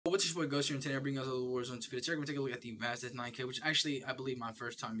What's your boy Ghost here, and today I bring us a little Warzone video. Today we're going to take a look at the VAZNEV-9K, which actually, I believe, my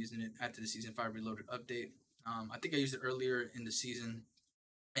first time using it after the Season 5 Reloaded update. I think I used it earlier in the season,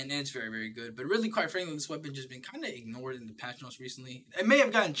 and it's very, very good. But really, quite frankly, this weapon just been kind of ignored in the patch notes recently. It may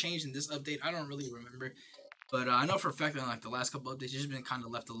have gotten changed in this update. I don't really remember. But I know for a fact that in like the last couple updates, it's just been kind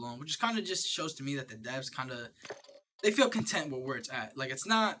of left alone, which kind of just shows to me that the devs kind of, they feel content with where it's at. Like, it's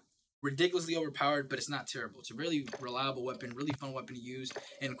not ridiculously overpowered, but it's not terrible. It's a really reliable weapon, really fun weapon to use,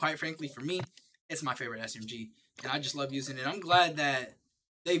 and quite frankly, for me, it's my favorite SMG, and I just love using it. I'm glad that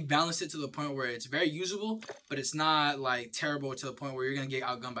they balanced it to the point where it's very usable, but it's not like terrible to the point where you're gonna get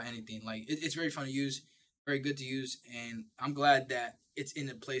outgunned by anything. Like, it's very fun to use, very good to use, and I'm glad that it's in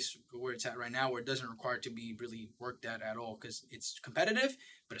a place where it's at right now, where it doesn't require to be really worked at all, because it's competitive,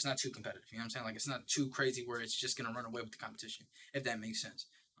 but it's not too competitive. You know what I'm saying? Like, it's not too crazy where it's just gonna run away with the competition, if that makes sense.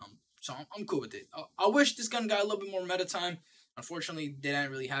 So I'm cool with it. I wish this gun got a little bit more meta time. Unfortunately, that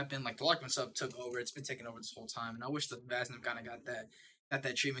didn't really happen. Like, the Lockman sub took over. It's been taking over this whole time, and I wish the VAZNEV kind of got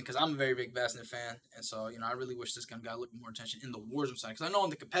that treatment, because I'm a very big VAZNEV fan, and so, you know, I really wish this gun got a little bit more attention in the Warzone side, because I know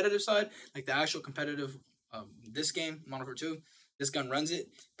on the competitive side, like the actual competitive, this game, Modern Warfare 2, this gun runs it,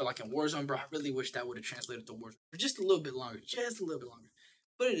 but like in Warzone, bro, I really wish that would have translated to Warzone for just a little bit longer,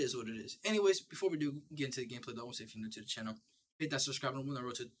 but it is what it is. Anyways, before we do get into the gameplay, though, I want to say if you're new to the channel, hit that subscribe button. We're on the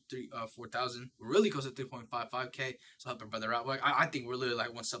road to 4,000. We're really close to 3.55K. So help a brother out. Like, I think we're literally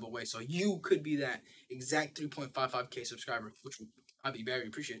like one sub away. So you could be that exact 3.55K subscriber, which I'd be very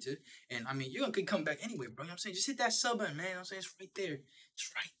appreciative. And I mean, you're gonna come back anyway, bro. You know what I'm saying? Just hit that sub button, man. You know what I'm saying? It's right there.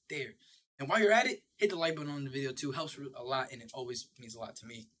 It's right there. And while you're at it, hit the like button on the video too. Helps a lot, and it always means a lot to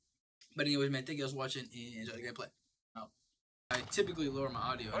me. But anyways, man, thank you guys for watching, and enjoy the gameplay. I typically lower my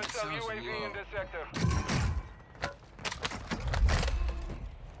audio. It sounds low. In this sector.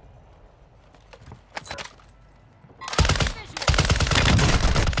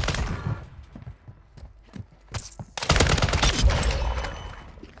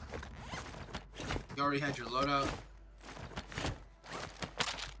 You already had your loadout.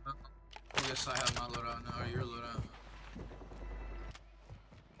 I guess I have my loadout now, or your loadout.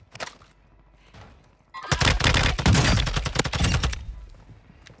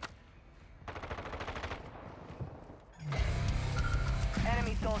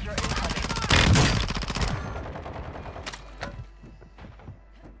 Enemy soldier incoming.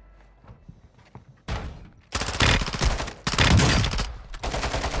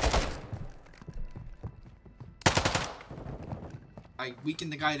 I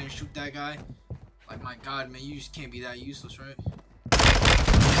weakened the guy, didn't shoot that guy. Like, my god, man, you just can't be that useless, right?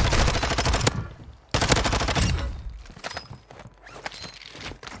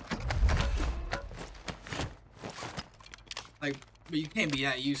 Like, but you can't be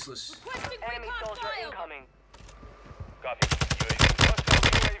that useless. Enemy soldier incoming. Copy. Hostile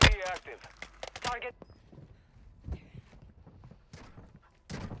UAV active. Target.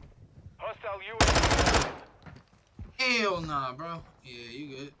 Hostile UAV active. Hell nah, bro. Yeah, you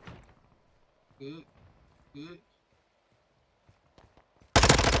good. Good.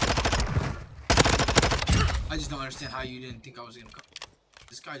 I just don't understand how you didn't think I was gonna come.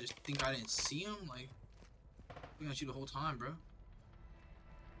 This guy just think I didn't see him? Like, we got you the whole time, bro.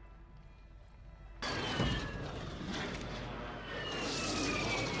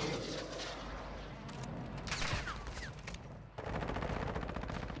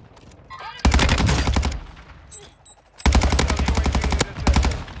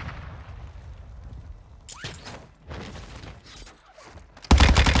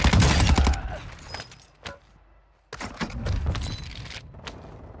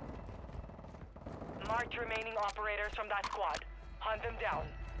 Marked remaining operators from that squad. Hunt them down.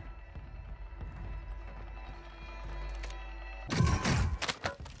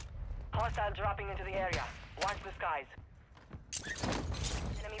 Hostile dropping into the area. Watch the skies.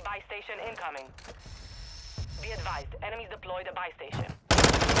 Enemy buy station incoming. Be advised, enemies deployed a buy station.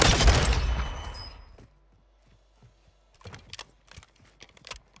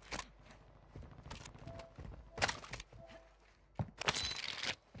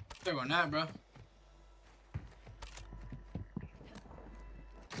 They're going that, bro.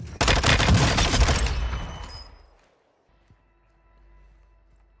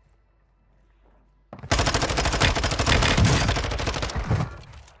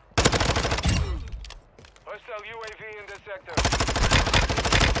 Hostile UAV in this sector.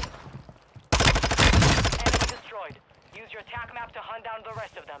 Enemy destroyed. Use your TAC map to hunt down the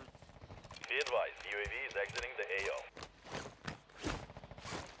rest of them. Be advised, UAV is exiting the AO.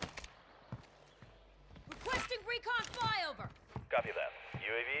 Requesting recon flyover. Copy that.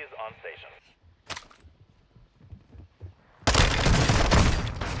 UAV is on station.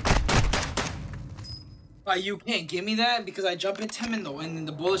 Like, you can't give me that because I jump into him and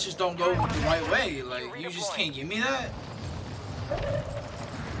the bullets just don't go the right way. Like, you just can't give me that.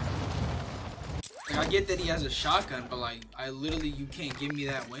 Like, I get that he has a shotgun, but like, you can't give me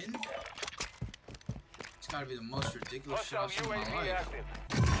that win. It's gotta be the most ridiculous shit I've seen in my life.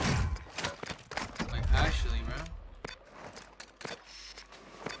 Like, actually, bro.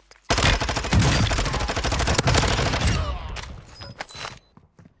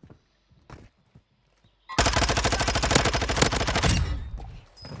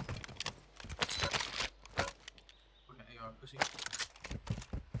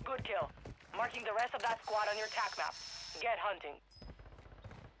 Good kill. Marking the rest of that squad on your attack map. Get hunting.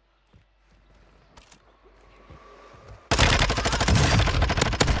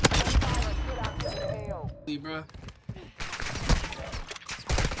 Bro.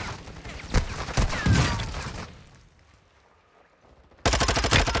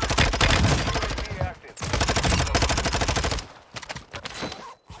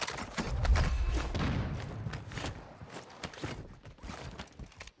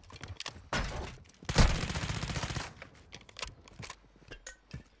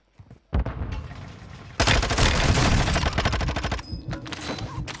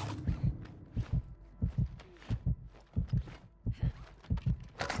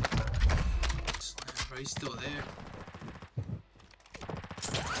 He's still there.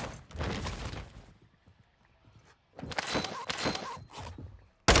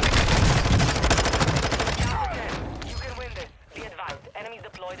 You can win this. Be advised. Enemies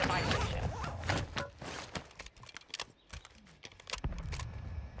deploy the buy station.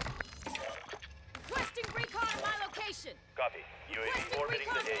 Requesting recon on my location. Copy. UAV orbiting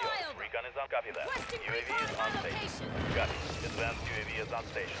the AO. Recon is on. Copy that. Requesting UAV recon is on on my station. location. Copy. Advanced UAV is on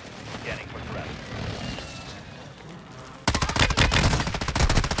station. Scanning for threat.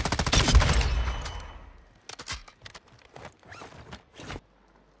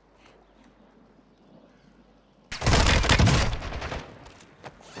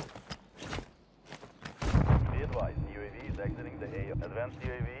 Be advised, UAV is exiting the AO. Advanced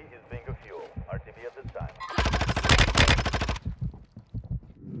UAV is being a fuel. RTB at this time.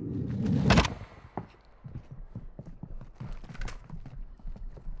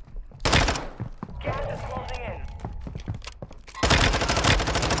 Gas is closing in.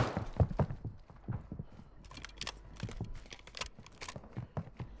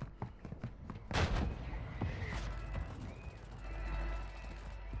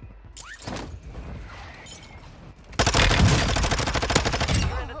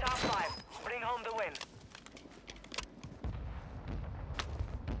 You're in the top 5. Bring home the win.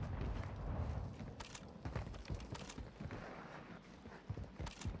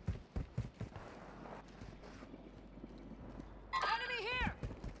 Enemy here. Enemy here.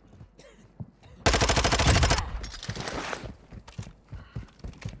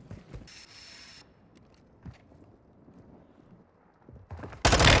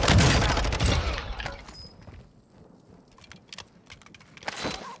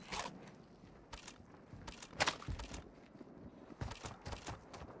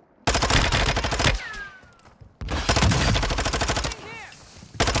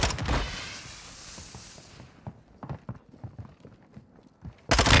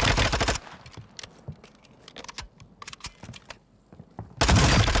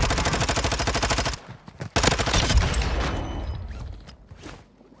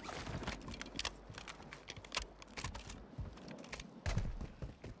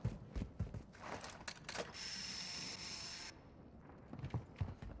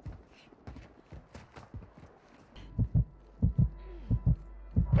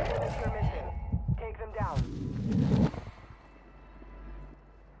 Finish your mission. Take them down.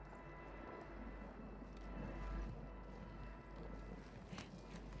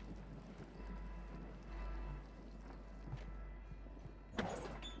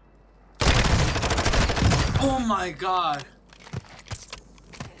 Oh my god.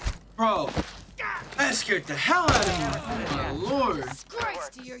 Bro. That scared the hell out of me. Oh my lord. Disgrace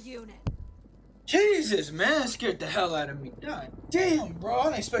to your unit. Jesus, man. That scared the hell out of me. God damn, bro. I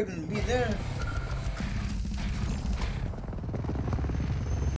didn't expect him to be there.